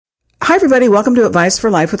Hi, everybody. Welcome to Advice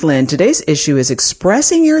for Life with Lynn. Today's issue is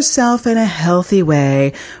expressing yourself in a healthy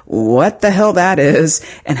way, what the hell that is,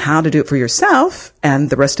 and how to do it for yourself and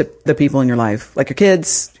the rest of the people in your life, like your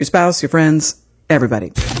kids, your spouse, your friends,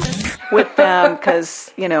 everybody. With them,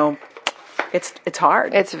 because, you know, it's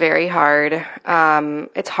hard. It's very hard.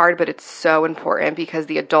 It's hard, but it's so important because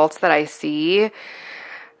the adults that I see,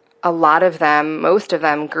 a lot of them, most of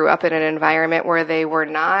them grew up in an environment where they were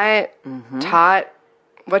not taught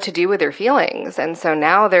what to do with their feelings. And so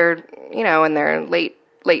now they're, you know, in their late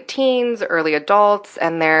teens, early adults,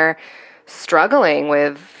 and they're struggling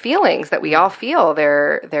with feelings that we all feel.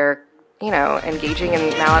 They're, you know, engaging in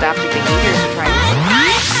maladaptive behaviors to try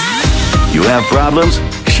and... You have problems?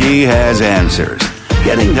 She has answers.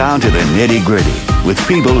 Getting down to the nitty-gritty with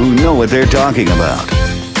people who know what they're talking about.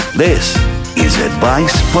 This is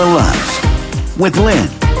Advice for Life with Lynn.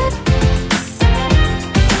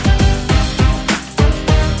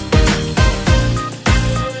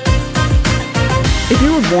 If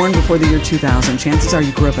you were born before the year 2000, chances are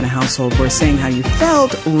you grew up in a household where saying how you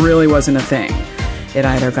felt really wasn't a thing. It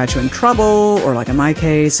either got you in trouble, or like in my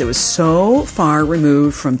case, it was so far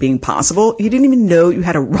removed from being possible, you didn't even know you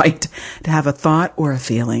had a right to have a thought or a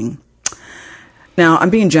feeling. Now, I'm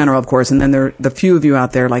being general, of course, and then there are the few of you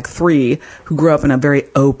out there, like 3, who grew up in a very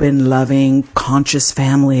open, loving, conscious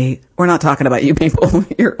family. We're not talking about you people.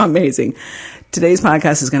 You're amazing. Today's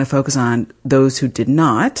podcast is going to focus on those who did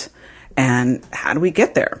not, and how do we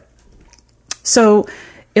get there? So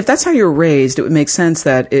if that's how you were raised, it would make sense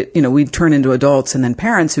that we'd turn into adults and then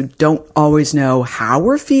parents who don't always know how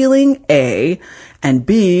we're feeling, A, and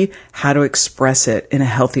B, how to express it in a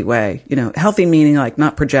healthy way. You know, healthy meaning like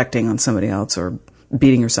not projecting on somebody else or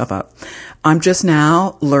beating yourself up. I'm just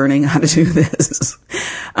now learning how to do this.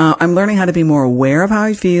 I'm learning how to be more aware of how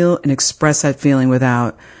I feel and express that feeling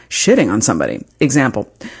without shitting on somebody.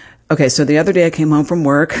 Example. Okay, so the other day I came home from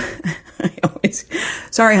work.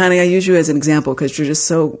 Sorry, honey, I use you as an example because you're just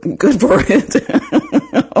so good for it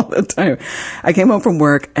all the time. I came home from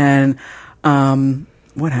work and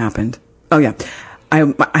what happened? Oh, yeah.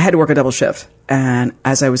 I had to work a double shift. And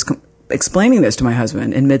as I was explaining this to my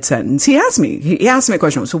husband in mid-sentence, he asked me a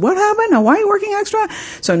question. So what happened? Now, why are you working extra?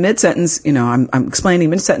 So in mid-sentence, you know, I'm explaining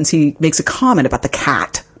mid-sentence, he makes a comment about the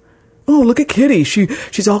cat. Oh, look at Kitty.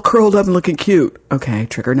 She's all curled up and looking cute. Okay,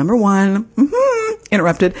 trigger number 1.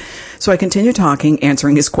 Interrupted. So I continue talking,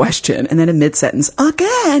 answering his question. And then in mid-sentence,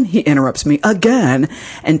 again, he interrupts me again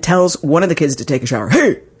and tells one of the kids to take a shower.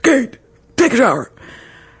 Hey, Kate, take a shower.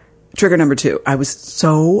 Trigger number 2. I was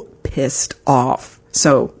so pissed off.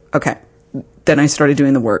 So, okay. Then I started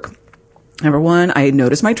doing the work. Number 1, I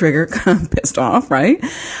noticed my trigger, pissed off, right?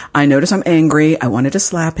 I noticed I'm angry. I wanted to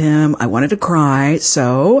slap him. I wanted to cry.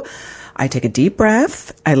 So I take a deep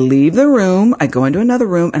breath. I leave the room. I go into another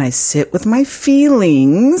room and I sit with my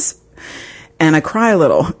feelings and I cry a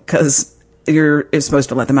little because you're supposed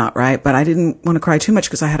to let them out, right? But I didn't want to cry too much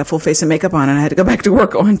because I had a full face of makeup on and I had to go back to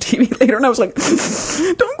work on TV later. And I was like,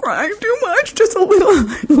 don't cry too much. Just a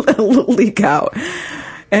little, let a little leak out.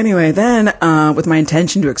 Anyway, then, with my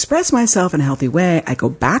intention to express myself in a healthy way, I go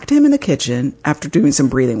back to him in the kitchen after doing some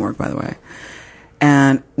breathing work, by the way.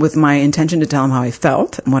 And with my intention to tell him how I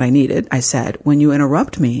felt and what I needed, I said, when you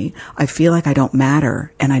interrupt me, I feel like I don't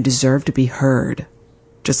matter and I deserve to be heard.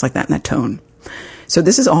 Just like that in that tone. So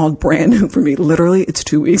this is all brand new for me. Literally, it's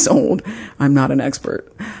 2 weeks old. I'm not an expert.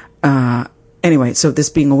 Anyway, so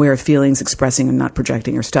this being aware of feelings, expressing and not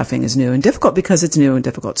projecting or stuffing is new and difficult because it's new and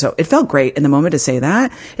difficult. So it felt great in the moment to say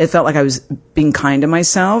that. It felt like I was being kind to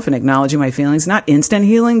myself and acknowledging my feelings. Not instant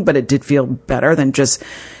healing, but it did feel better than just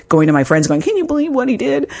going to my friends going, can you believe what he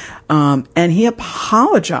did? And he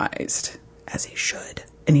apologized, as he should.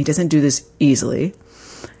 And he doesn't do this easily.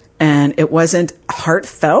 And it wasn't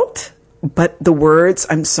heartfelt, but the words,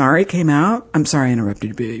 I'm sorry, came out. I'm sorry I interrupted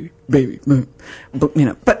you, baby. But, you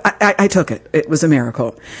know, but I took it. It was a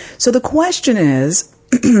miracle. So the question is,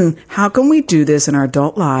 how can we do this in our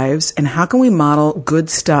adult lives? And how can we model good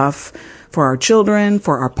stuff for our children,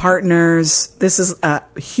 for our partners? This is a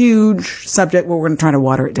huge subject where we're going to try to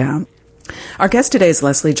water it down. Our guest today is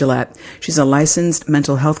Leslie Gillette. She's a licensed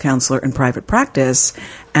mental health counselor in private practice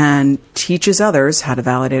and teaches others how to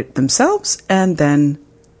validate themselves and then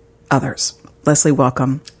others. Leslie,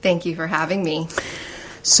 welcome. Thank you for having me.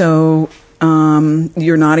 So,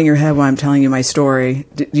 you're nodding your head while I'm telling you my story.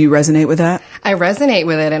 Do you resonate with that? I resonate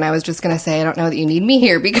with it, and I was just going to say, I don't know that you need me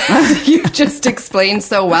here because you just explained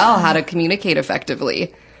so well how to communicate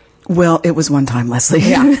effectively. Well, it was one time, Leslie.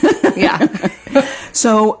 Yeah.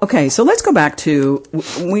 So, okay, so let's go back to,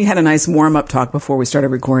 we had a nice warm-up talk before we started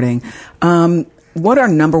recording. what our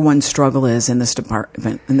number one struggle is in this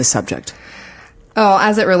department, in this subject. Oh,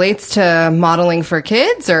 as it relates to modeling for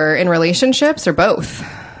kids or in relationships or both?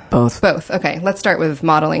 Both. Both. Okay. Let's start with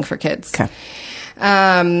modeling for kids. Okay.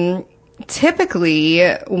 Typically,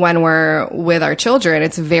 when we're with our children,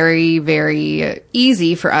 it's very, very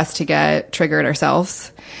easy for us to get triggered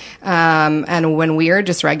ourselves. And when we are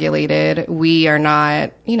dysregulated, we are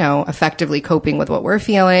not, effectively coping with what we're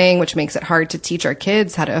feeling, which makes it hard to teach our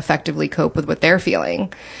kids how to effectively cope with what they're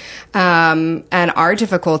feeling. And our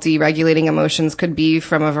difficulty regulating emotions could be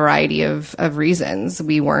from a variety of reasons.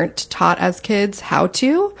 We weren't taught as kids how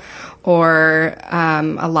to, or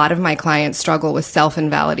a lot of my clients struggle with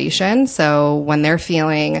self-invalidation. So when they're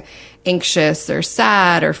feeling anxious or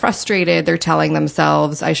sad or frustrated, they're telling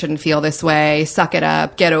themselves, I shouldn't feel this way, suck it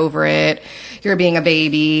up, get over it, you're being a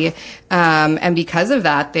baby. And because of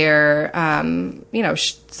that, they're,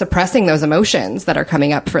 suppressing those emotions that are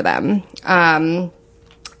coming up for them.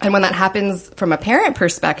 And when that happens from a parent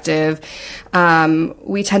perspective,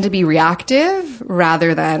 we tend to be reactive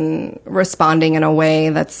rather than responding in a way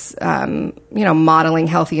that's, modeling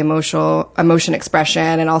healthy emotion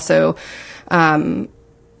expression, and also,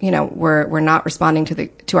 we're not responding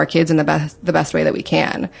to our kids in the best way that we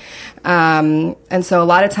can. And so a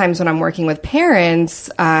lot of times when I'm working with parents,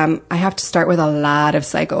 I have to start with a lot of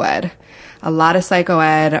psychoed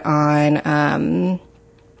on,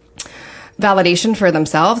 validation for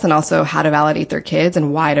themselves, and also how to validate their kids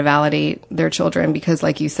and why to validate their children. Because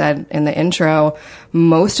like you said in the intro,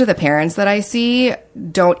 most of the parents that I see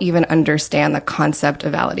don't even understand the concept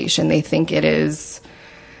of validation. They think it is,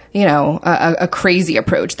 a crazy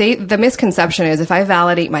approach. The misconception is if I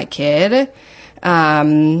validate my kid,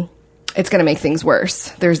 it's going to make things worse.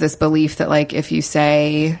 There's this belief that like, if you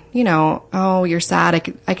say, oh, you're sad,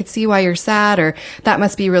 I could see why you're sad, or that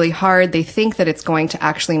must be really hard. They think that it's going to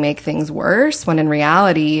actually make things worse, when in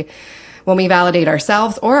reality, when we validate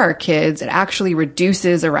ourselves or our kids, it actually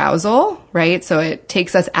reduces arousal, right? So it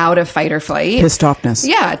takes us out of fight or flight. Pissed offness.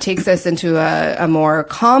 Yeah, it takes us into a more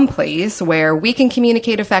calm place where we can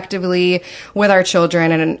communicate effectively with our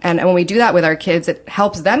children. And when we do that with our kids, it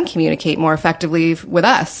helps them communicate more effectively with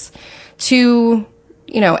us. Two,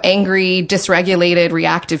 angry, dysregulated,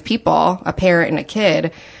 reactive people, a parent and a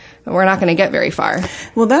kid, we're not going to get very far.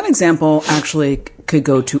 Well, that example actually could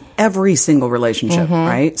go to every single relationship,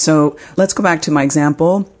 right? So let's go back to my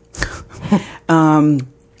example, because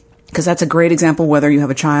that's a great example, whether you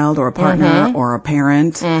have a child or a partner or a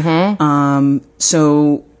parent.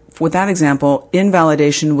 So with that example,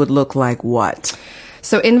 invalidation would look like what?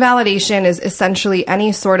 So invalidation is essentially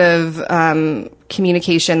any sort of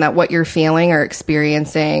communication that what you're feeling or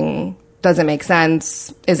experiencing doesn't make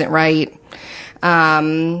sense, isn't right.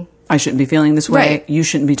 I shouldn't be feeling this way. Right. You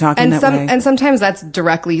shouldn't be talking that way. And sometimes that's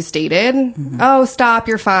directly stated. Oh, stop,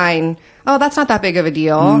 you're fine. Oh, that's not that big of a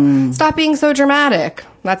deal. Stop being so dramatic.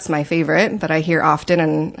 That's my favorite that I hear often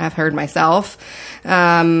and I've heard myself.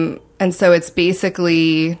 And so it's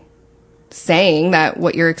basically saying that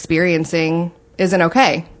what you're experiencing isn't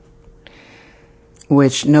okay.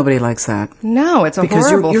 Which nobody likes that. No, it's a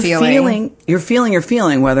horrible feeling. You're feeling your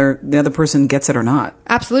feeling, whether the other person gets it or not.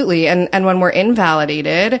 Absolutely. And when we're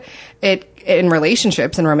invalidated, in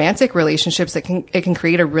relationships, in romantic relationships, it can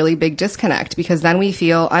create a really big disconnect, because then we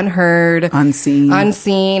feel unheard,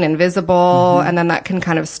 unseen, invisible, and then that can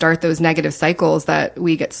kind of start those negative cycles that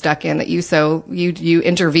we get stuck in. That you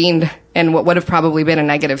intervened in what would have probably been a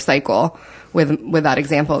negative cycle with that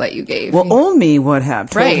example that you gave. Well, old me would have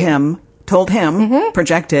told him,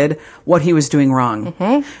 projected what he was doing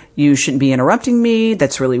wrong. You shouldn't be interrupting me.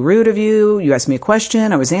 That's really rude of you. You asked me a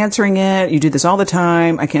question. I was answering it. You do this all the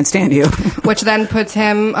time. I can't stand you. Which then puts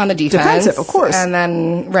him on the defense. Defensive, of course. And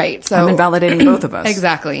then, right. So, and then validating both of us.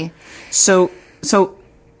 Exactly. So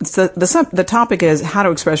the topic is how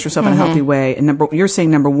to express yourself in a healthy way. And you're saying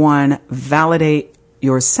number one, validate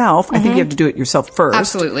yourself. I think you have to do it yourself first.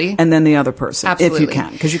 Absolutely. And then the other person. Absolutely. If you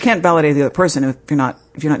can. Because you can't validate the other person if you're not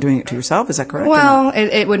doing it to yourself. Is that correct? Well,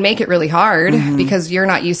 it would make it really hard because you're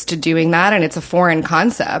not used to doing that, and it's a foreign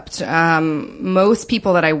concept. Most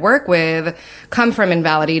people that I work with come from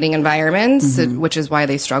invalidating environments, which is why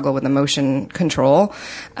they struggle with emotion control.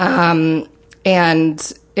 And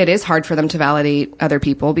it is hard for them to validate other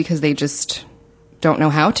people because they just don't know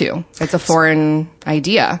how to. It's a foreign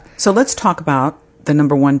idea. So let's talk about the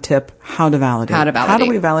number one tip, how to validate. How do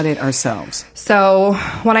we validate ourselves? So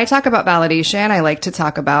when I talk about validation, I like to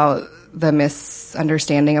talk about the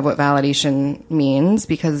misunderstanding of what validation means,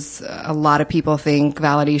 because a lot of people think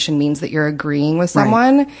validation means that you're agreeing with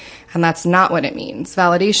someone, right, and that's not what it means.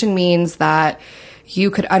 Validation means that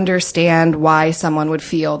you could understand why someone would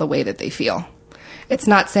feel the way that they feel. it's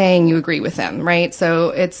not saying you agree with them, right? So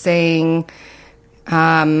it's saying,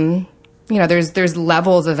 there's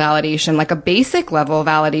levels of validation. Like a basic level of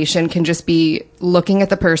validation can just be looking at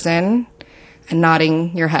the person and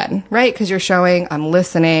nodding your head, right? Because you're showing, I'm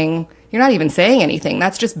listening. You're not even saying anything.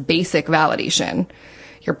 That's just basic validation.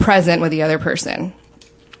 You're present with the other person.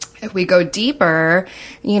 If we go deeper,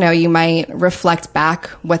 you might reflect back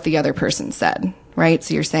what the other person said, right?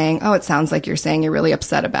 So you're saying, oh, it sounds like you're saying you're really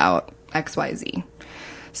upset about XYZ.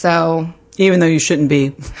 So even though you shouldn't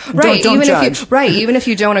be, right? Don't judge. Even if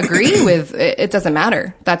you don't agree with it, doesn't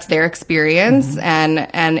matter. That's their experience. And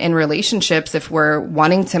in relationships, if we're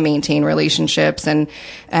wanting to maintain relationships and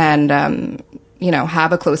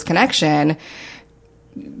have a close connection,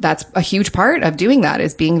 that's a huge part of doing that,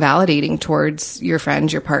 is being validating towards your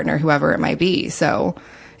friend, your partner, whoever it might be. So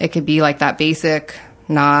it could be like that basic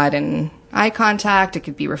nod and eye contact. It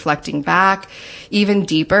could be reflecting back. Even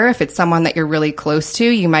deeper, if it's someone that you're really close to,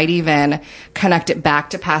 you might even connect it back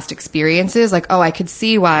to past experiences. Like, oh, I could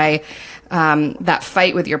see why that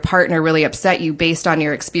fight with your partner really upset you based on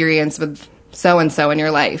your experience with so-and-so in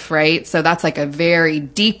your life, right? So that's like a very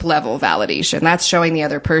deep level validation. That's showing the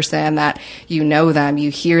other person that you know them,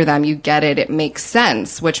 you hear them, you get it, it makes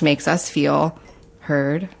sense, which makes us feel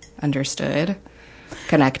heard, understood,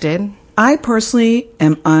 connected. I personally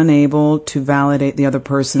am unable to validate the other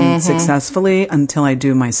person successfully until I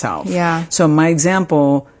do myself. Yeah. So my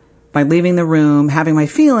example, by leaving the room, having my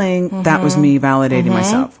feeling, that was me validating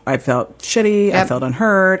myself. I felt shitty. Yep. I felt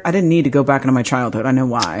unheard. I didn't need to go back into my childhood. I know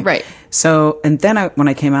why. Right. So, and then when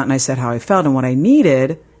I came out and I said how I felt and what I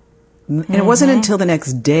needed, and it wasn't until the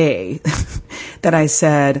next day that I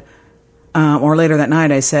said, or later that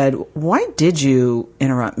night, I said, why did you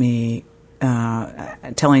interrupt me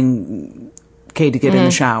telling Kate to get in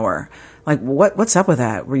the shower? Like, what's up with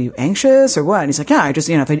that? Were you anxious or what? And he's like, yeah, I just,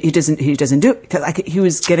 if he doesn't do it, because he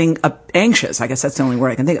was getting anxious. I guess that's the only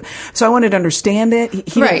word I can think of. So I wanted to understand it.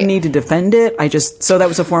 He didn't need to defend it. So that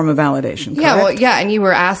was a form of validation. Yeah. Correct? Well, yeah. And you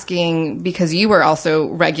were asking because you were also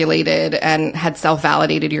regulated and had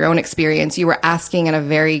self-validated your own experience. You were asking in a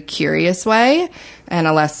very curious way and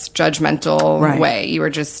a less judgmental way. You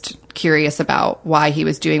were just curious about why he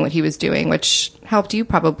was doing what he was doing, which helped you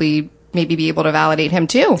probably maybe be able to validate him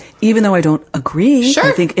too. Even though I don't agree. Sure.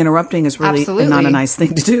 I think interrupting is really not a nice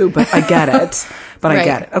thing to do, but I get it. I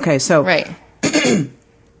get it. Okay, so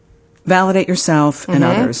validate yourself and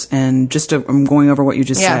others. And I'm going over what you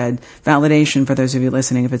just said. Validation, for those of you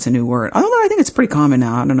listening, if it's a new word, although I think it's pretty common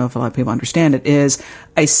now, I don't know if a lot of people understand it, is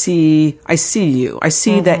I see you. I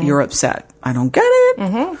see that you're upset. I don't get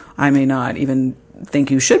it. I may not even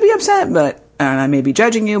think you should be upset, and I may be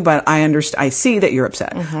judging you, but I understand. I see that you're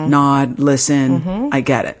upset. Nod, listen. I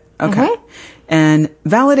get it. Okay. And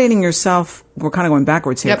validating yourself, we're kind of going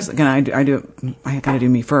backwards here. 'Cause again, I got to do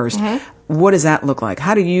me first. What does that look like?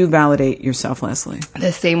 How do you validate yourself, Leslie?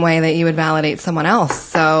 The same way that you would validate someone else.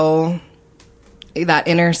 So that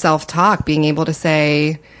inner self-talk, being able to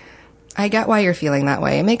say, I get why you're feeling that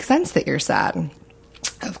way. It makes sense that you're sad.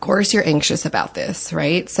 Of course you're anxious about this,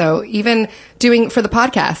 right? So even doing for the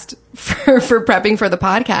podcast, for prepping for the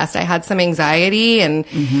podcast, I had some anxiety and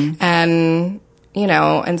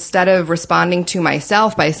instead of responding to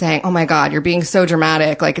myself by saying, oh my God, you're being so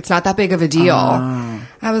dramatic, like it's not that big of a deal.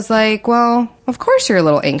 I was like, well, of course you're a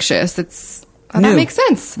little anxious. That makes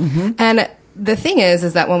sense. And the thing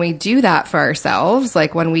is that when we do that for ourselves,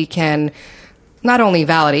 like when we can not only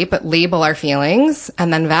validate, but label our feelings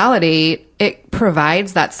and then validate, it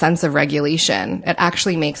provides that sense of regulation. It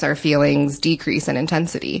actually makes our feelings decrease in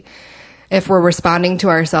intensity. If we're responding to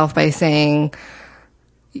ourselves by saying,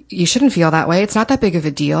 you shouldn't feel that way, it's not that big of a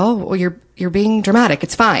deal, well, you're being dramatic,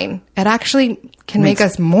 it's fine, it actually can make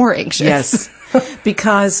us more anxious. Yes.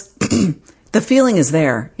 Because the feeling is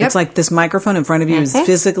there. It's like this microphone in front of you is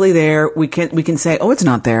physically there. We can say, oh, it's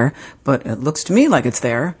not there, but it looks to me like it's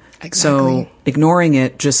there. Exactly. So ignoring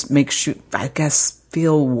it just makes you, I guess,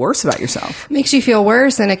 feel worse about yourself. Makes you feel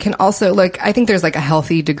worse. And it can also, I think there's a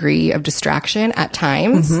healthy degree of distraction at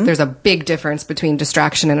times. There's a big difference between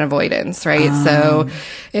distraction and avoidance, right? So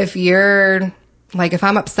if you're, if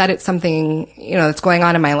I'm upset at something, that's going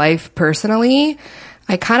on in my life personally,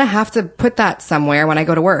 I kind of have to put that somewhere when I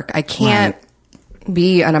go to work. I can't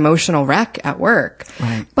be an emotional wreck at work.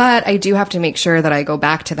 Right. But I do have to make sure that I go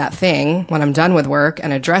back to that thing when I'm done with work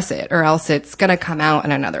and address it, or else it's going to come out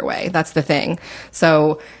in another way. That's the thing.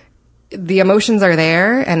 So the emotions are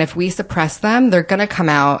there, and if we suppress them, they're going to come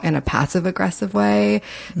out in a passive aggressive way.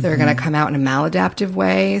 They're going to come out in a maladaptive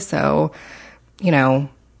way. So,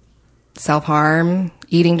 self-harm,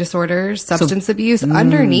 eating disorders, substance abuse.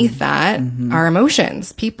 Underneath that are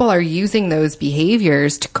emotions. People are using those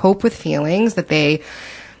behaviors to cope with feelings that they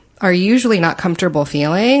are usually not comfortable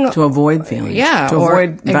feeling. To avoid feelings. Yeah. To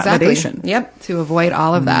avoid exactly. validation. Yep. To avoid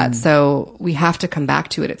all of that. So we have to come back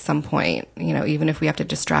to it at some point. You know, even if we have to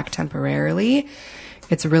distract temporarily,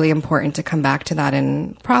 it's really important to come back to that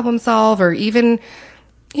and problem solve, or even,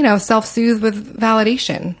 you know, self-soothe with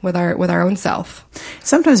validation with our own self.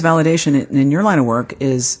 Sometimes validation in your line of work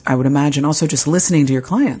is, I would imagine, also just listening to your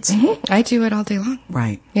clients. I do it all day long.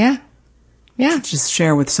 Right. Yeah. Yeah. Just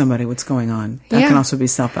share with somebody what's going on. That can also be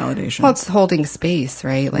self-validation. Well, it's holding space,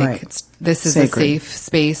 right? Like, this is Sacred. a safe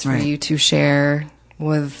space for you to share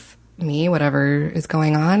with me whatever is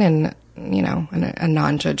going on, and, you know, in a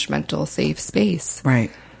non-judgmental, safe space.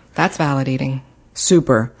 Right. That's validating.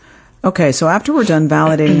 Super. Okay, so after we're done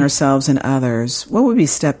validating ourselves and others, what would be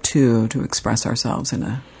step 2 to express ourselves in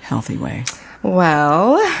a healthy way?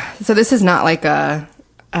 Well, so this is not like a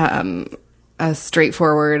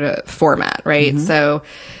straightforward format, right? So,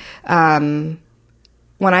 when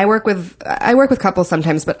I work with couples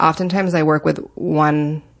sometimes, but oftentimes I work with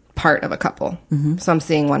one part of a couple. So I'm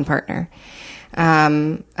seeing one partner.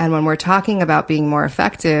 And when we're talking about being more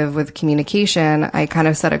effective with communication, I kind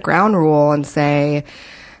of set a ground rule and say,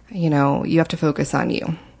 you know, you have to focus on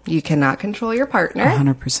you. You cannot control your partner.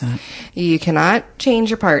 100%. You cannot change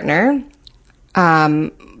your partner,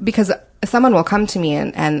 because someone will come to me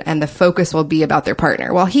and the focus will be about their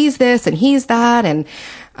partner. Well, he's this and he's that. And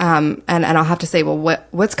I'll have to say, well,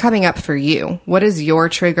 what's coming up for you? What is your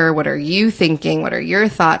trigger? What are you thinking? What are your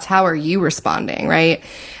thoughts? How are you responding? Right.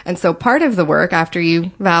 And so part of the work after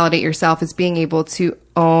you validate yourself is being able to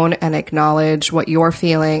own and acknowledge what you're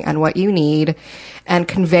feeling and what you need, and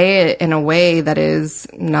convey it in a way that is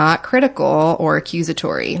not critical or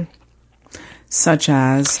accusatory. Such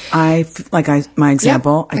as, my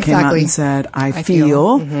example, Yep, I came out exactly. and said, I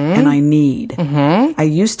feel and I need. I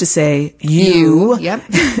used to say, you. Yep.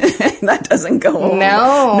 That doesn't go over.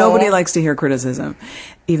 No. Nobody likes to hear criticism,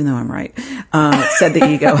 even though I'm right. Said the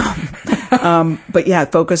ego. But yeah,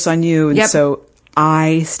 focus on you. And so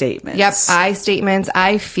I statements. Yep. I statements.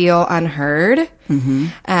 I feel unheard.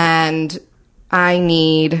 And I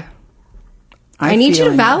need you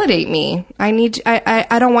to validate me.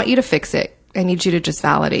 I don't want you to fix it. I need you to just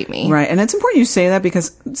validate me. Right. And it's important you say that,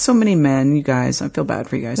 because so many men, you guys, I feel bad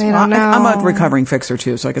for you guys. They don't know. I'm a recovering fixer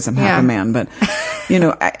too, so I guess I'm half a man. But, you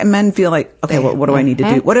know, men feel like, okay, well, what do I need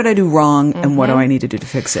to do? What did I do wrong? And what do I need to do to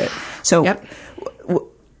fix it? So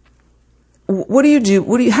what do you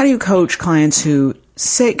do? How do you coach clients who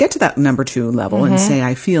get to that number 2 level and say,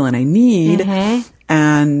 I feel and I need,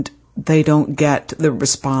 and they don't get the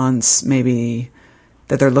response maybe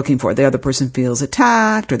that they're looking for? The other person feels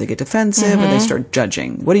attacked, or they get defensive, or they start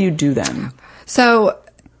judging. What do you do then? So,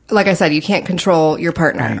 like I said, you can't control your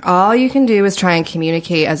partner. Right. All you can do is try and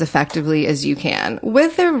communicate as effectively as you can,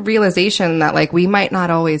 with the realization that, like, we might not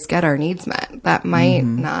always get our needs met. That might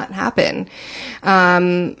not happen.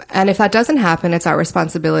 And if that doesn't happen, it's our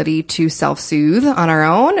responsibility to self-soothe on our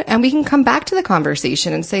own, and we can come back to the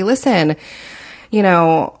conversation and say, listen, you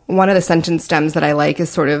know, one of the sentence stems that I like is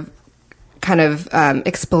sort of kind of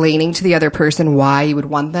explaining to the other person why you would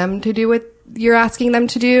want them to do what you're asking them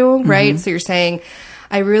to do, right? So you're saying,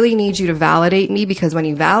 I really need you to validate me, because when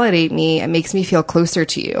you validate me, it makes me feel closer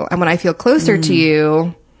to you. And when I feel closer to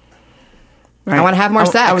you, I want to have more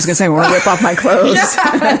sex. I was going to say, I want to rip off my clothes.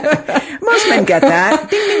 Most men get that.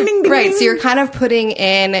 Ding, ding, ding, ding. Right. So you're kind of putting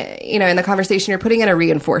in, you know, in the conversation, you're putting in a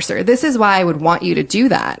reinforcer. This is why I would want you to do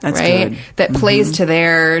that. That's right. good. That plays to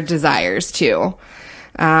their desires too.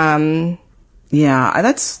 Yeah,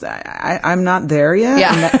 I'm not there yet.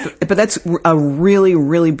 Yeah. But that's a really,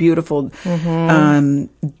 really beautiful,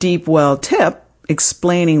 deep well tip,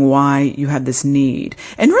 explaining why you have this need.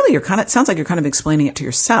 And really, it sounds like you're kind of explaining it to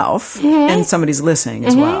yourself, and somebody's listening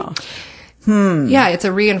as well. Yeah, it's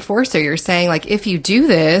a reinforcer. You're saying, like, if you do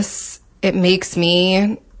this, it makes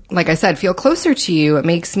me, like I said, feel closer to you. It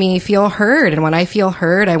makes me feel heard. And when I feel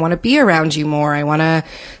heard, I want to be around you more. I want to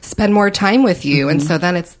spend more time with you. And so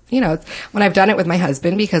then it's, you know, when I've done it with my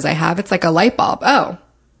husband, because it's like a light bulb. Oh,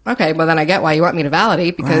 okay. Well, then I get why you want me to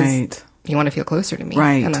validate, because you want to feel closer to me.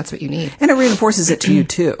 Right. And that's what you need. And it reinforces it to you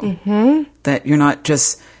too. That you're not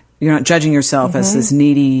judging yourself as this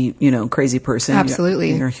needy, you know, crazy person.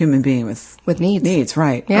 Absolutely. You're a human being with needs. Needs,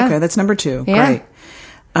 right. Yeah. Okay, that's number 2. Yeah. Great.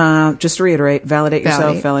 Just to reiterate, validate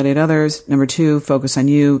yourself, validate others. Number 2, focus on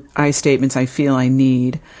you. I statements, I feel, I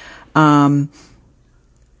need.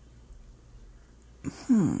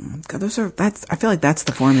 God, I feel like that's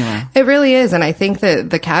the formula. It really is. And I think that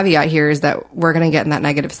the caveat here is that we're going to get in that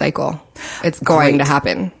negative cycle. It's going to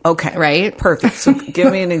happen. Okay. Right? Perfect. So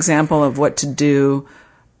give me an example of what to do.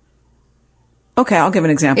 Okay, I'll give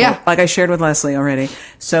an example. Yeah. Like I shared with Leslie already.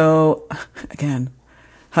 So, again,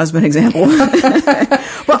 husband example. It's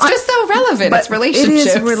just so relevant. It's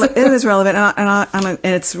relationships. It is relevant. And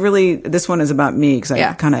it's really, this one is about me because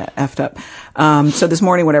I kind of effed up. So this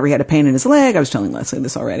morning, whenever he had a pain in his leg, I was telling Leslie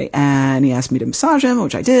this already. And he asked me to massage him,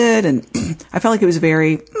 which I did. And I felt like he was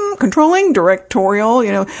very controlling, directorial,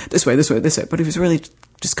 this way, this way, this way. But he was really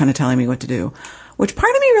just kind of telling me what to do. Which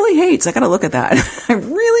part of me really hates. I got to look at that. I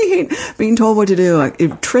really hate being told what to do.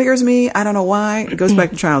 It triggers me. I don't know why. It goes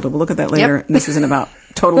back to childhood. We'll look at that later. Yep. And this isn't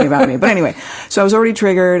totally about me. But anyway, so I was already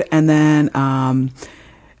triggered. And then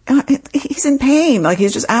he's in pain. Like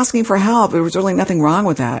he's just asking for help. There was really nothing wrong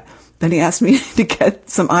with that. Then he asked me to get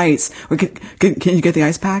some ice. Can you get the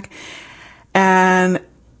ice pack? And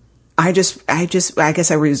I guess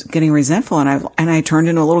I was getting resentful and I turned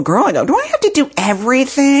into a little girl. I go, do I have to do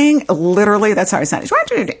everything? Literally, that's how I sounded. Do I have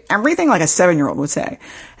to do everything like a 7-year-old would say?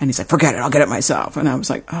 And he's like, forget it. I'll get it myself. And I was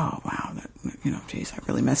like, oh, wow. Geez, I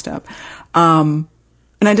really messed up. And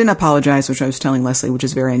I didn't apologize, which I was telling Leslie, which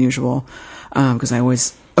is very unusual, because I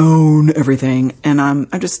always own everything and I'm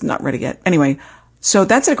just not ready yet. Anyway, so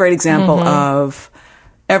that's a great example of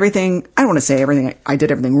everything. I don't want to say everything. I did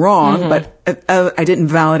everything wrong, but I didn't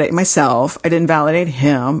validate myself. I didn't validate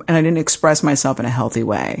him, and I didn't express myself in a healthy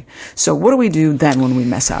way. So what do we do then when we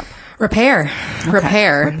mess up? Repair.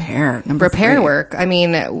 Number 3. Work. I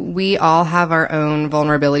mean, we all have our own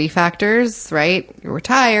vulnerability factors, right? We're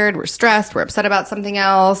tired, we're stressed, we're upset about something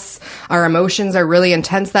else. Our emotions are really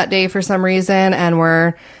intense that day for some reason, and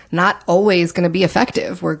we're not always going to be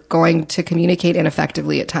effective. We're going to communicate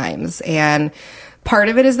ineffectively at times. And part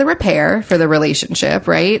of it is the repair for the relationship,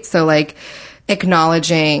 right? So like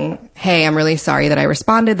acknowledging, hey, I'm really sorry that I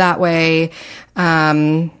responded that way.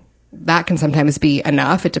 That can sometimes be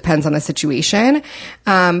enough. It depends on the situation.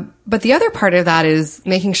 But the other part of that is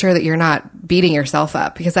making sure that you're not beating yourself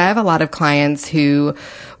up, because I have a lot of clients who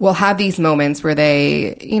will have these moments where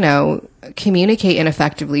they, communicate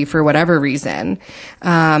ineffectively for whatever reason.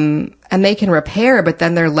 And they can repair, but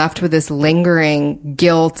then they're left with this lingering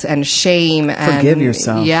guilt and shame. Forgive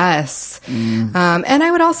yourself. Yes. And I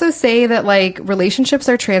would also say that like relationships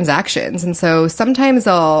are transactions. And so sometimes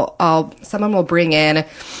someone will bring in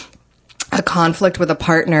a conflict with a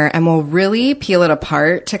partner and we'll really peel it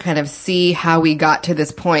apart to kind of see how we got to this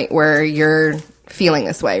point where you're feeling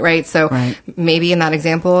this way, right? So maybe in that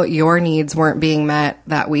example, your needs weren't being met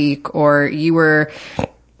that week, or you were...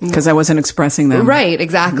 Because I wasn't expressing them. Right,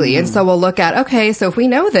 exactly. And so we'll look at, okay, so if we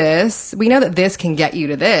know that this can get you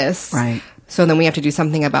to this. Right. So then we have to do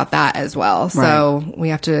something about that as well. So we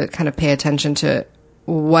have to kind of pay attention to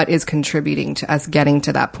what is contributing to us getting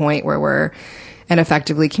to that point where we're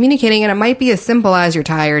ineffectively communicating. And it might be as simple as you're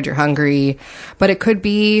tired, you're hungry, but it could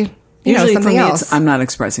be, Usually something for me, else. I'm not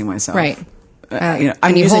expressing myself. Right.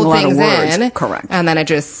 I'm using a lot of words. Correct. And then it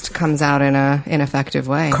just comes out in a ineffective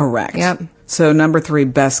way. Correct. Yep. So number 3,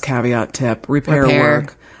 best caveat tip, repair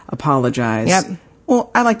work, apologize. Yep.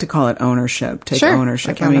 Well, I like to call it ownership. Take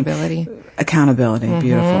ownership. Accountability. Accountability.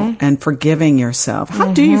 Beautiful. And forgiving yourself.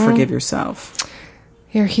 How do you forgive yourself?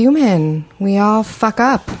 You're human. We all fuck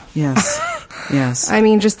up. Yes. Yes. I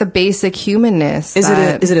mean, just the basic humanness. Is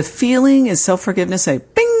it a feeling? Is self-forgiveness a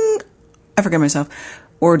bing, I forgive myself?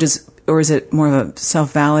 Or is it more of a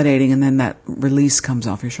self-validating and then that release comes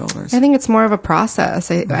off your shoulders? I think it's more of a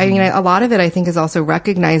process. I mean, a lot of it I think is also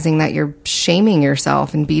recognizing that you're shaming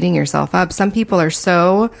yourself and beating yourself up. Some people are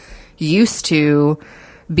so used to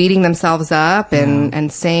beating themselves up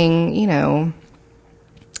and saying,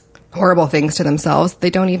 horrible things to themselves. They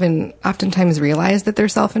don't even oftentimes realize that they're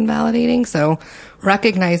self-invalidating. So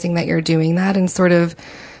recognizing that you're doing that and sort of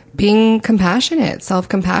being compassionate,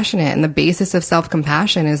 self-compassionate. And the basis of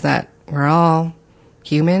self-compassion is that we're all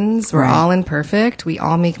humans. We're all imperfect. We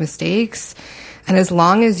all make mistakes. And as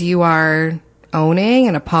long as you are owning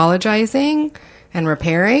and apologizing and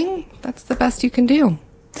repairing, that's the best you can do.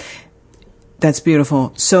 That's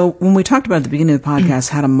beautiful. So when we talked about at the beginning of the podcast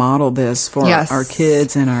how to model this for our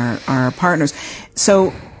kids and our partners.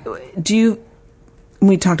 So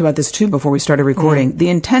we talked about this too before we started recording. The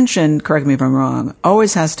intention, correct me if I'm wrong,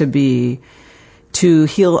 always has to be to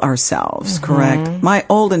heal ourselves, correct? My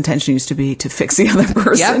old intention used to be to fix the other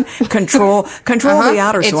person, control the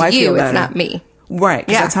outer so I feel better. It's not me. Right,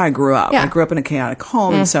 because that's how I grew up. I grew up in a chaotic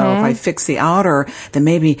home, and so if I fix the outer, then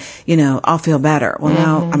maybe, I'll feel better. Well,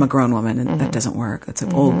 now I'm a grown woman, and that doesn't work. That's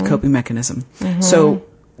an old coping mechanism. So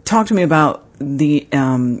talk to me about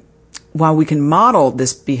while we can model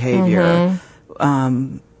this behavior,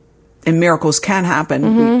 and miracles can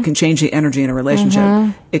happen, we can change the energy in a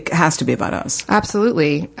relationship. It has to be about us.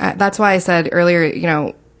 Absolutely. That's why I said earlier, you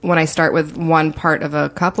know, when I start with one part of a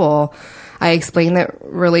couple, I explain that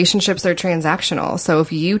relationships are transactional. So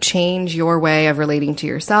if you change your way of relating to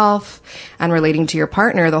yourself and relating to your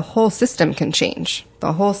partner, the whole system can change.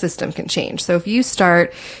 The whole system can change. So if you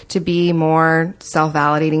start to be more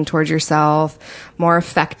self-validating towards yourself, more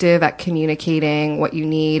effective at communicating what you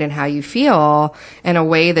need and how you feel in a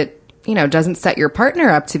way that, you know, doesn't set your partner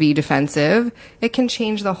up to be defensive, it can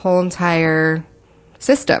change the whole entire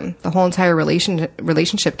system. The whole entire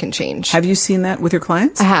relationship can change. Have you seen that with your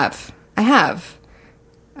clients? I have.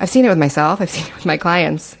 I've seen it with myself. I've seen it with my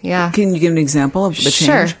clients. Yeah. Can you give an example of the change?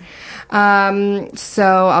 Sure. So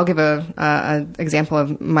I'll give a example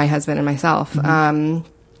of my husband and myself.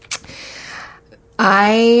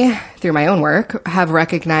 I, through my own work, have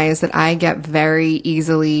recognized that I get very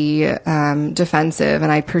easily defensive,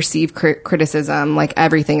 and I perceive criticism like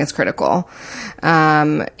everything is critical.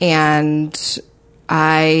 And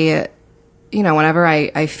I, you know, whenever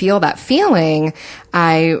I feel that feeling,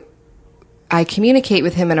 I communicate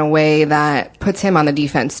with him in a way that puts him on the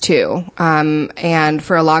defense too. And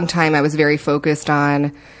for a long time, I was very focused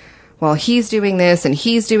on, well, he's doing this and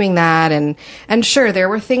he's doing that. And sure, there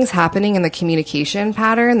were things happening in the communication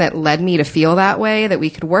pattern that led me to feel that way that we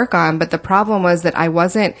could work on. But the problem was that I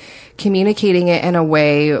wasn't communicating it in a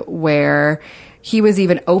way where he was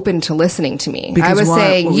even open to listening to me. Because I was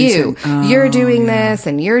saying, you're doing this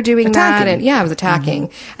and you're doing that. And I was attacking.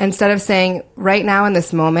 Instead of saying, right now in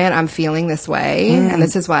this moment, I'm feeling this way. And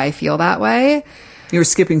this is why I feel that way. You were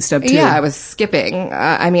skipping step 2. Yeah, I was skipping.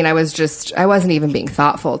 I wasn't even being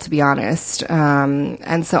thoughtful, to be honest.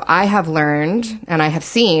 And so I have learned and I have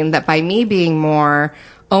seen that by me being more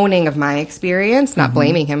owning of my experience, not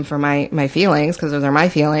blaming him for my feelings, because those are my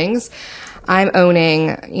feelings, I'm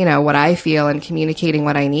owning, you know, what I feel and communicating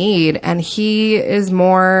what I need. And he is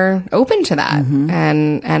more open to that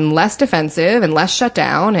and less defensive and less shut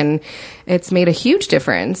down. And it's made a huge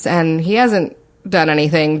difference. And he hasn't done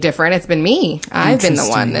anything different. It's been me. I've been the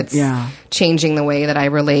one that's changing the way that I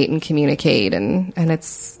relate and communicate. And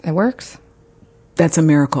it works. That's a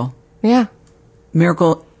miracle. Yeah.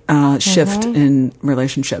 Miracle shift in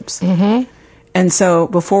relationships. And so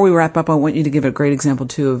before we wrap up, I want you to give a great example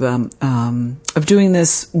too of doing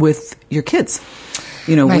this with your kids.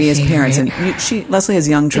 You know, we as parents, and Leslie has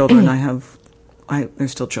young children. They're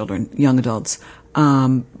still children, young adults.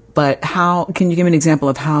 But how can you give me an example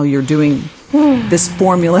of how you're doing this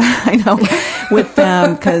formula? I know with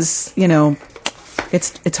them, because you know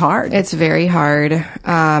it's hard. It's very hard.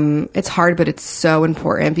 It's hard, but it's so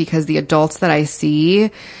important because the adults that I see,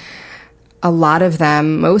 a lot of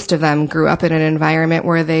them, most of them grew up in an environment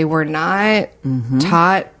where they were not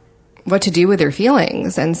taught what to do with their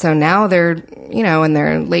feelings. And so now they're, you know, in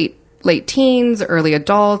their late teens, early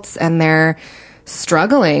adults, and they're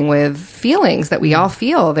struggling with feelings that we all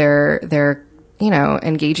feel. They're, you know,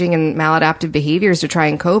 engaging in maladaptive behaviors to try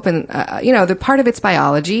and cope. And, you know, the part of it's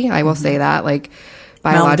biology. I will say that, like,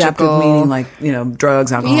 biological, maladaptive meaning like, you know,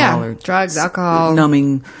 drugs, alcohol, or drugs, alcohol,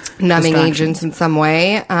 numbing agents in some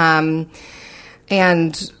way.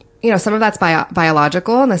 And, you know, some of that's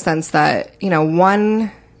biological in the sense that, you know,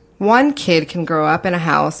 one kid can grow up in a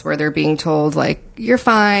house where they're being told, like, you're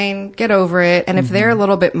fine, get over it. And if they're a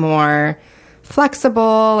little bit more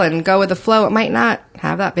flexible and go with the flow, it might not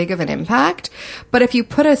have that big of an impact. But if you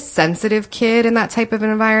put a sensitive kid in that type of an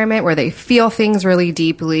environment where they feel things really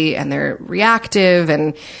deeply and they're reactive,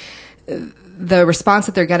 and the response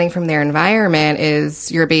that they're getting from their environment is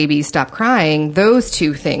your baby, stop crying, those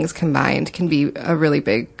two things combined can be a really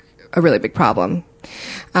big problem.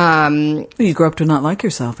 You grow up to not like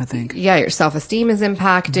yourself, I think. Yeah, your self-esteem is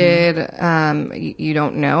impacted. You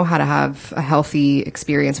don't know how to have a healthy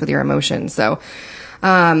experience with your emotions. So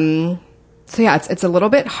yeah, it's a little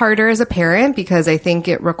bit harder as a parent because I think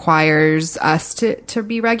it requires us to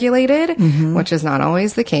be regulated, which is not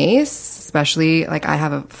always the case. Especially, like, I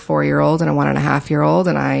have a 4-year-old and a 1.5-year-old,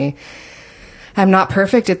 and I am not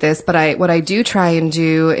perfect at this, but what I do try and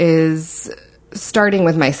do is starting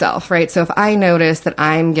with myself, right? So if I notice that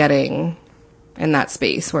I'm getting in that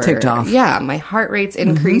space where, ticked off. Yeah, my heart rate's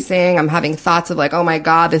increasing, I'm having thoughts of like, oh my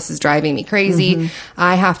God, this is driving me crazy.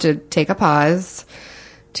 I have to take a pause,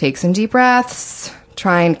 take some deep breaths,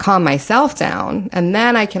 try and calm myself down. And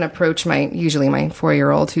then I can approach usually my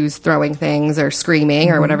 4-year-old who's throwing things or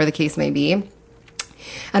screaming or whatever the case may be.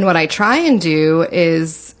 And what I try and do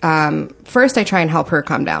is, first I try and help her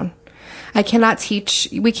calm down. we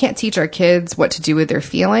can't teach our kids what to do with their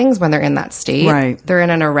feelings when they're in that state. Right. They're in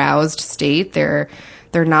an aroused state. They're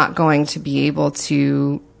not going to be able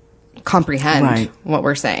to comprehend what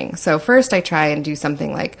we're saying. So first I try and do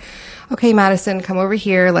something like, okay, Madison, come over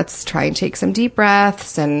here. Let's try and take some deep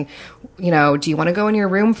breaths. And, do you want to go in your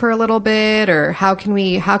room for a little bit? Or how can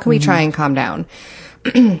we try and calm down?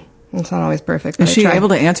 It's not always perfect. Is she able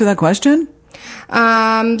to answer that question?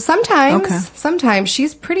 Sometimes. Okay. Sometimes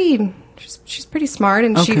she's pretty smart,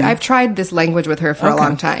 and I've tried this language with her for a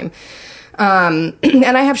long time. And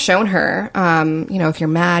I have shown her, if you're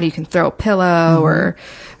mad, you can throw a pillow, or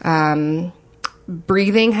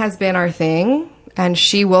breathing has been our thing. And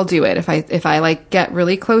she will do it if I like get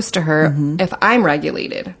really close to her. If I'm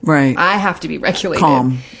regulated, right? I have to be regulated,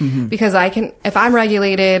 calm, because if I'm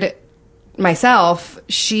regulated myself,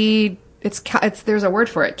 there's a word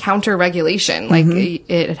for it, counter regulation. Like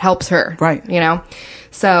it helps her, right?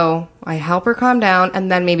 So I help her calm down,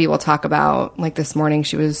 and then maybe we'll talk about, like, this morning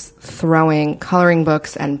she was throwing coloring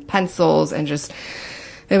books and pencils and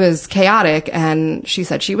it was chaotic, and she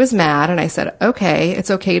said she was mad, and I said, okay, it's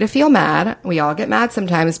okay to feel mad. We all get mad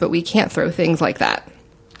sometimes, but we can't throw things like that.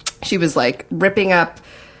 She was, like, ripping up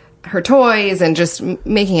her toys and just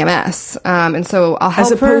making a mess. And so I'll help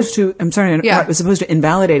her. As opposed to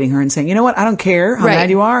invalidating her and saying, you know what, I don't care how mad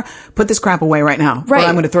you are, put this crap away right now, or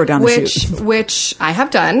I'm going to throw it down the chute. Which I have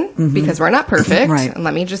done, because we're not perfect. Right. And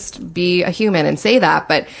let me just be a human and say that.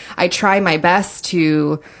 But I try my best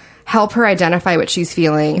to help her identify what she's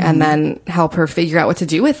feeling and then help her figure out what to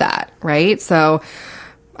do with that, right? So,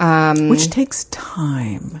 which takes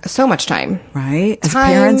time. So much time. Right? As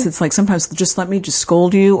parents, it's like sometimes let me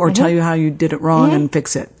scold you or tell you how you did it wrong and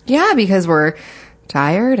fix it. Yeah, because we're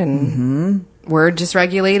tired and we're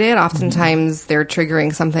dysregulated. Oftentimes they're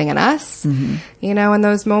triggering something in us, in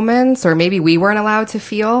those moments. Or maybe we weren't allowed to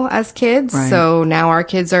feel as kids. Right. So now our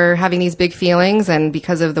kids are having these big feelings, and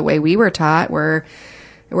because of the way we were taught, we're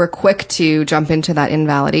quick to jump into that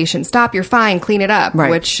invalidation. Stop, you're fine, clean it up,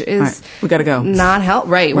 which is we gotta go.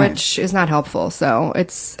 Which is not helpful. So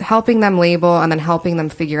it's helping them label and then helping them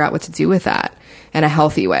figure out what to do with that in a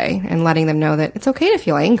healthy way, and letting them know that it's okay to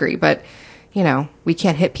feel angry, but we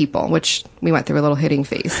can't hit people, which we went through a little hitting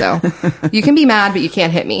phase. So you can be mad, but you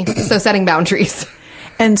can't hit me. So setting boundaries.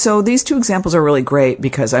 And so these two examples are really great,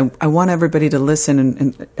 because I want everybody to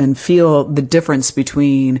listen and feel the difference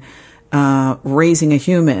between raising a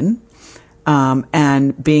human,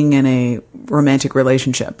 and being in a romantic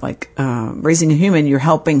relationship. Like, raising a human, you're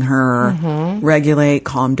helping her regulate,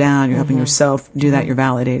 calm down. You're helping yourself do that. You're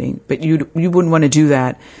validating, but you wouldn't want to do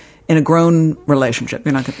that in a grown relationship.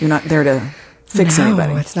 You're not there to fix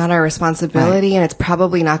anybody. It's not our responsibility, and it's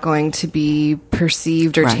probably not going to be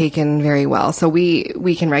perceived or taken very well. So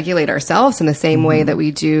we can regulate ourselves in the same way that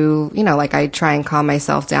we do, like I try and calm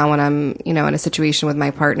myself down when I'm, in a situation with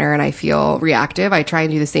my partner and I feel reactive. I try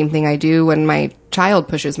and do the same thing I do when my child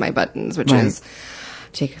pushes my buttons, which is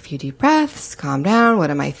take a few deep breaths, calm down.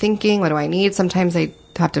 What am I thinking? What do I need? Sometimes I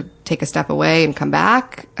have to take a step away and come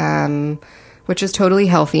back, which is totally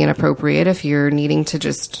healthy and appropriate if you're needing to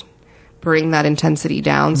just bring that intensity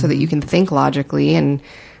down so that you can think logically and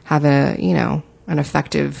have an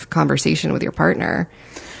effective conversation with your partner.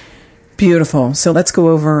 Beautiful. So let's go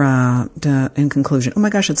over in conclusion. Oh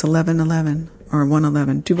my gosh, it's 11:11 or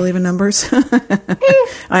 1:11. Do you believe in numbers?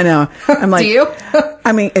 I know. I'm like, do you?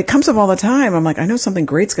 I mean, it comes up all the time. I'm like, I know something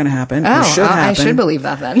great's going to happen. Oh, or should happen. I should believe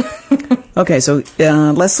that then. Okay, so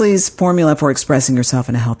Leslie's formula for expressing yourself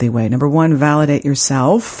in a healthy way. Number 1, validate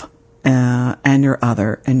yourself. And your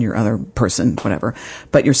other person, whatever,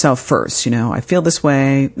 but yourself first. I feel this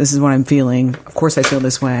way. This is what I'm feeling. Of course I feel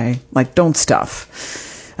this way. Like, don't stuff.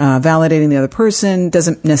 Validating the other person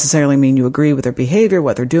doesn't necessarily mean you agree with their behavior,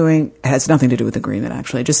 what they're doing. It has nothing to do with agreement,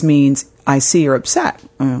 actually. It just means I see you're upset.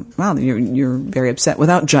 Wow, you're very upset,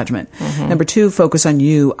 without judgment. Number 2, focus on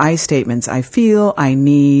you. I statements. I feel, I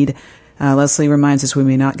need. Leslie reminds us we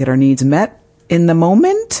may not get our needs met in the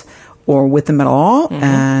moment or with them at all,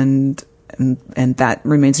 and that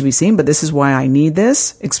remains to be seen. But this is why I need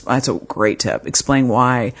this. That's a great tip. Explain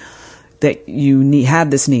why that you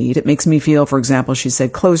have this need. It makes me feel, for example, she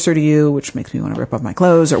said closer to you, which makes me want to rip off my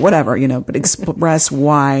clothes or whatever, but express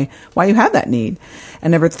why you have that need.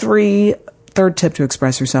 And number 3, third tip to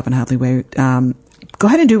express yourself in a healthy way, go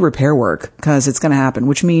ahead and do repair work, because it's going to happen,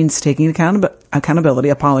 which means taking accountability,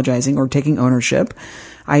 apologizing, or taking ownership.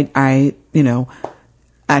 I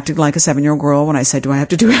acted like a 7-year-old girl when I said, do I have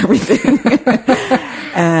to do everything?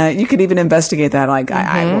 You could even investigate that. Like,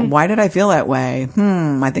 why did I feel that way?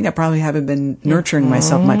 I think I probably haven't been nurturing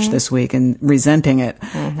myself much this week and resenting it.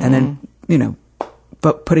 And then,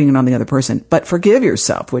 putting it on the other person, but forgive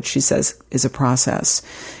yourself, which she says is a process,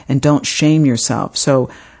 and don't shame yourself. So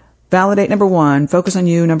validate number 1, focus on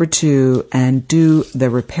you number 2, and do the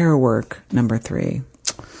repair work number 3.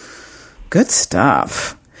 Good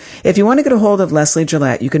stuff. If you want to get a hold of Leslie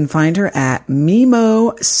Gillette, you can find her at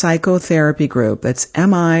Mimo Psychotherapy Group. That's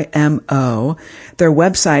MIMO. Their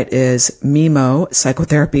website is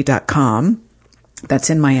mimopsychotherapy.com.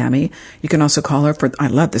 That's in Miami. You can also call her for, I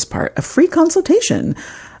love this part, a free consultation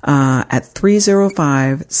at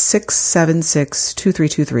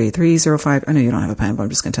 305-676-2323. 305, I know you don't have a pen, but I'm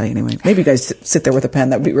just going to tell you anyway. Maybe you guys sit there with a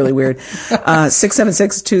pen. That would be really weird.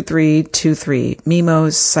 676-2323.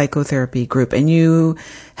 Mimo's Psychotherapy Group. And you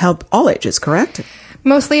help all ages, correct?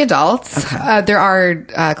 Mostly adults. Okay. There are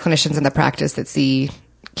clinicians in the practice that see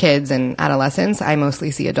kids and adolescents. I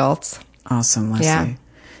mostly see adults. Awesome, Leslie. Yeah.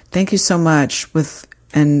 Thank you so much.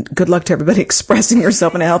 And good luck to everybody expressing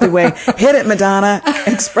yourself in a healthy way. Hit it, Madonna.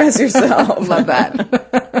 Express yourself. Love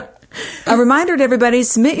that. A reminder to everybody,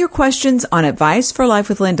 submit your questions on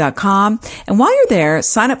adviceforlifewithlynn.com. And while you're there,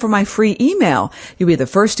 sign up for my free email. You'll be the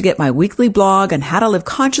first to get my weekly blog on how to live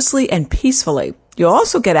consciously and peacefully. You'll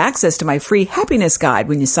also get access to my free happiness guide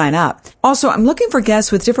when you sign up. Also, I'm looking for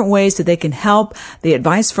guests with different ways that they can help the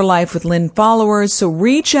Advice for Life with Lynn followers. So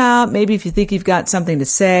reach out, maybe if you think you've got something to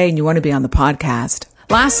say and you want to be on the podcast.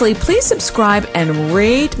 Lastly, please subscribe and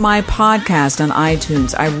rate my podcast on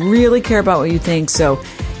iTunes. I really care about what you think, so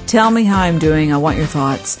tell me how I'm doing. I want your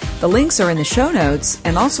thoughts. The links are in the show notes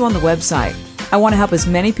and also on the website. I want to help as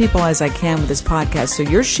many people as I can with this podcast, so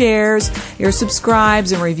your shares, your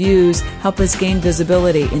subscribes, and reviews help us gain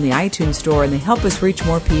visibility in the iTunes store, and they help us reach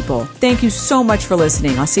more people. Thank you so much for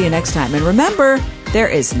listening. I'll see you next time. And remember, there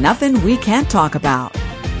is nothing we can't talk about.